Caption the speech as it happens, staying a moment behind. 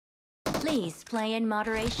Please play in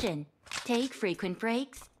moderation, take frequent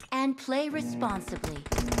breaks, and play responsibly.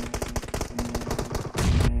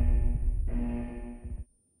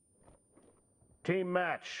 Team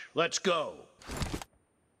match, let's go.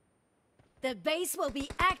 The base will be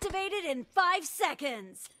activated in 5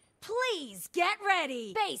 seconds. Please get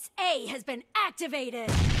ready. Base A has been activated.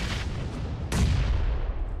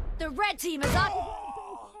 The red team is occupied base A.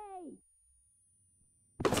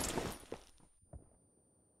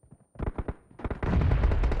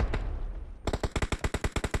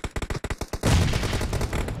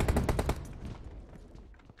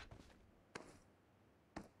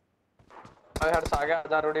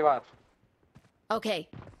 Okay.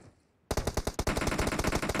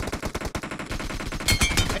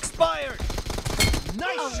 Expired!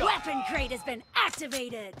 Nice shot! A weapon crate has been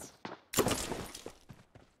activated.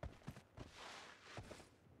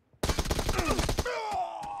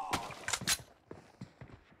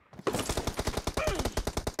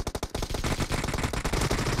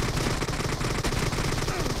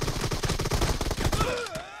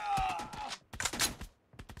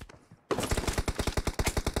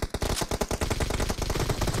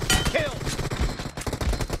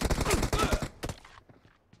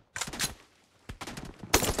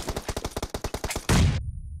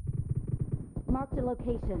 Marked a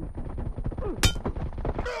location.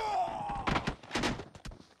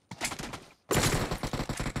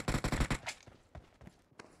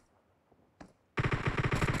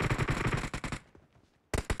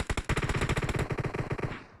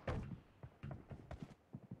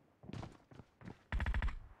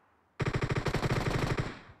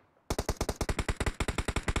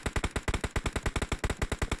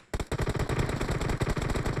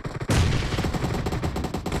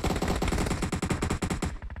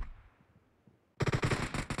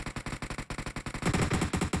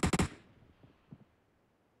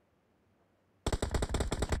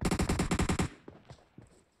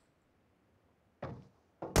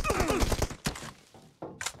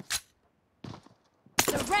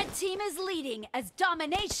 The red team is leading as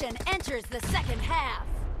domination enters the second half.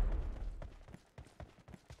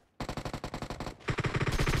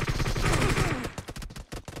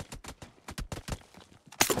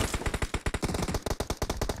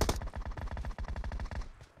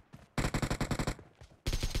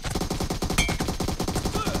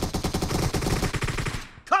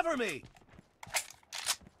 Cover me!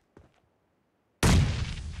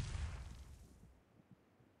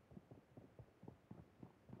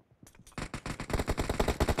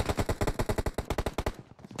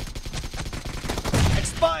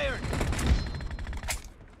 Expired!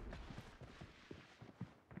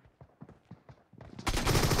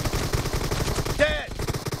 Dead!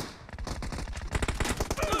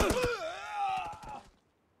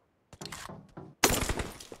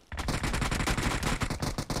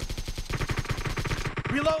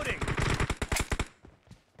 Reloading!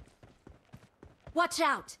 Watch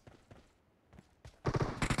out!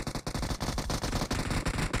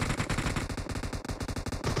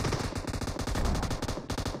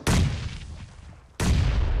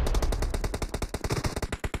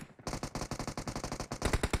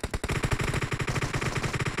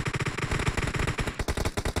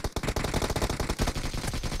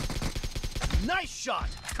 Nice shot!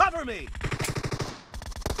 Cover me!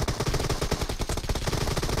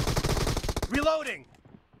 Reloading!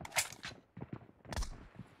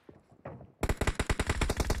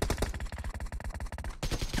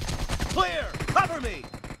 Clear! Cover me!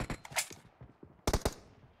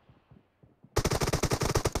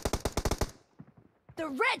 The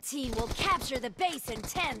red team will capture the base in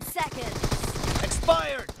 10 seconds.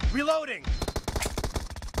 Expired! Reloading!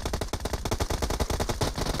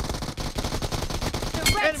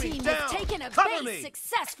 The red Enemy team down. has taken a Cover base me.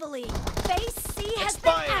 successfully. Base C has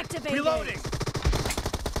Expired! been activated. Reloading!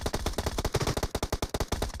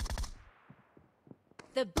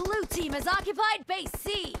 The blue team has occupied base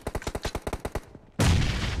C.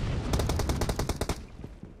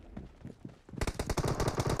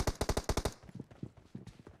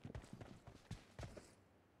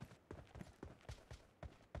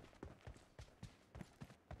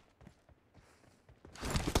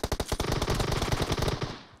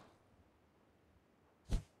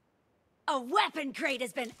 A weapon crate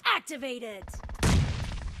has been activated!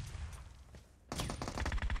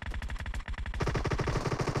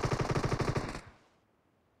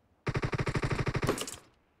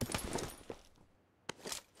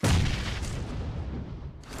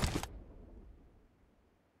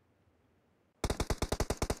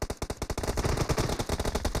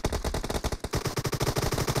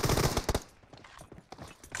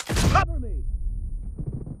 Cover me!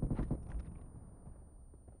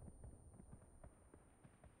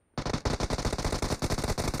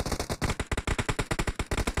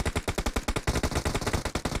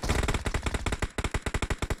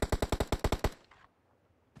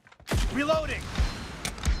 Reloading!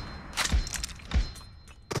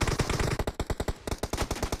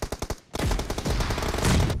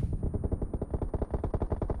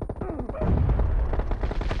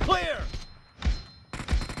 Clear!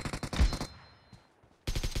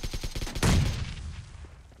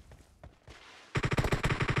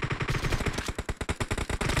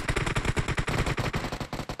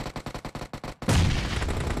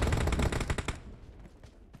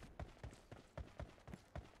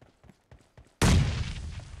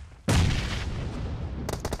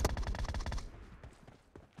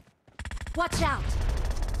 Watch out!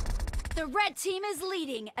 The red team is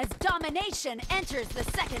leading as domination enters the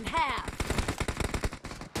second half.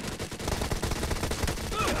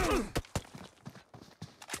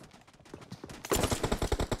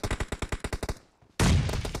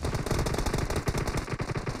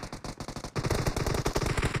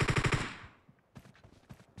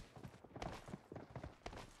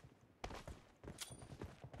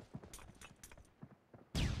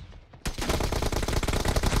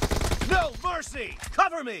 No mercy!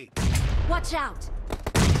 Cover me! Watch out!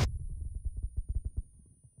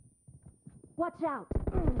 Watch out!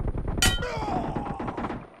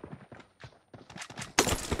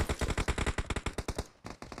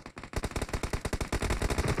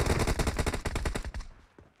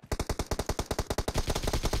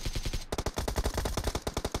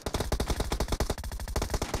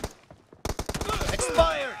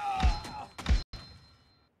 Expired!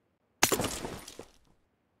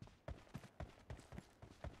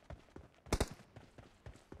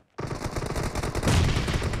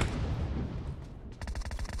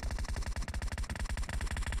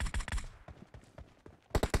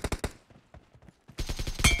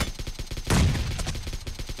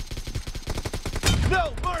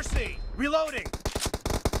 No mercy! Reloading!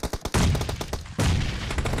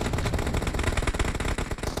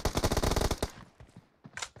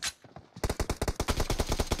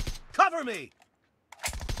 Cover me!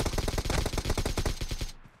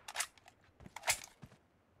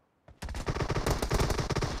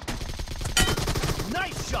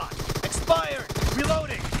 Nice shot! Expired!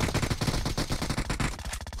 Reloading!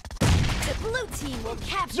 The blue team will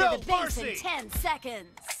capture No the base mercy! in 10 seconds.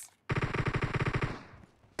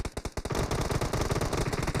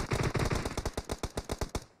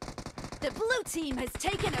 The blue team has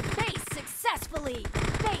taken a base successfully.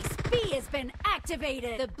 Base B has been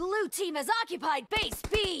activated. The blue team has occupied base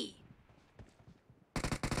B.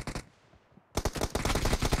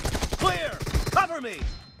 Clear! Cover me!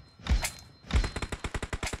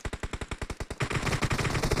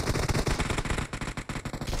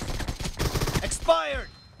 Expired!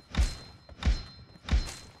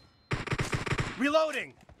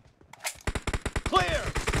 Reloading! Clear!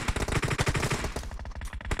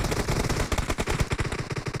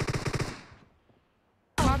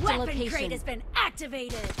 A Marked a weapon location. crate has been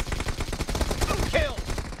activated. Kill!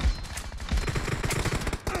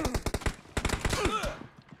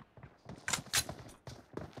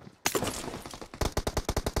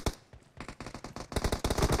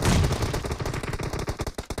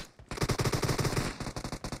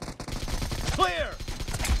 Clear!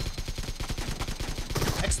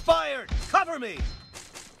 Expired! Cover me!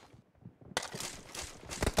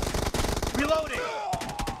 Reloading!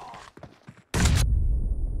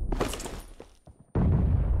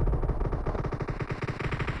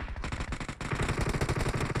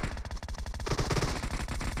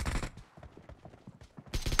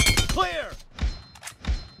 Clear!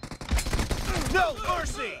 No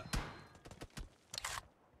mercy!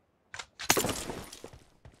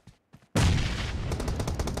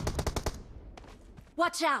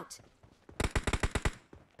 Watch out!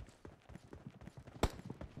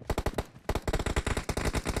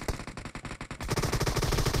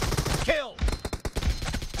 Kill!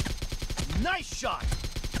 Nice shot!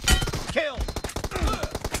 Kill!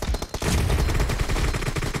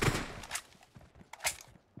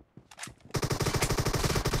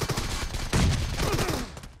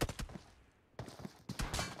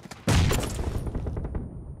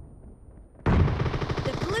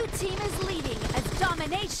 The blue team is leading as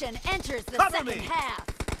domination enters the Cover second me. half.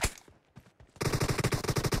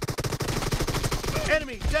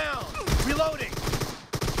 Enemy down! Reloading!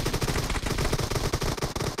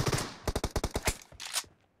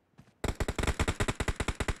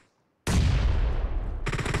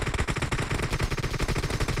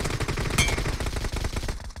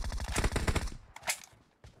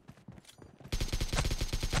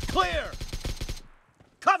 Clear!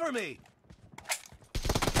 Cover me!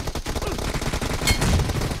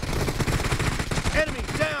 Enemy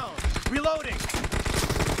down! Reloading!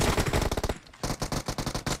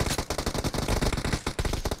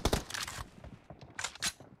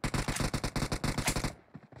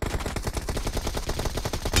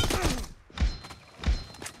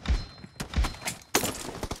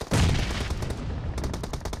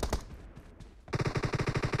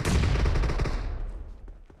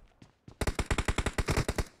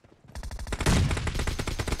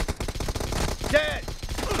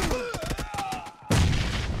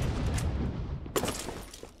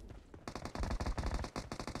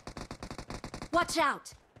 Watch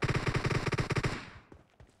out!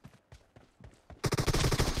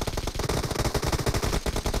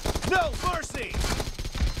 No mercy!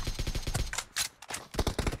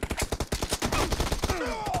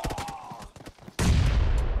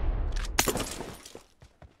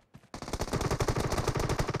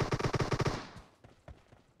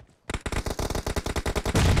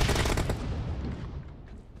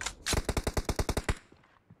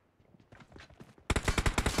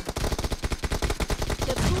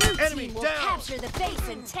 The blue Enemy team will down. capture the base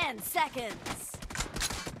in 10 seconds.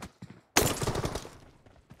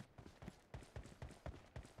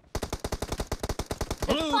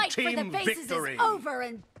 The Blue fight for the team bases victory. is over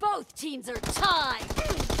and both teams are tied.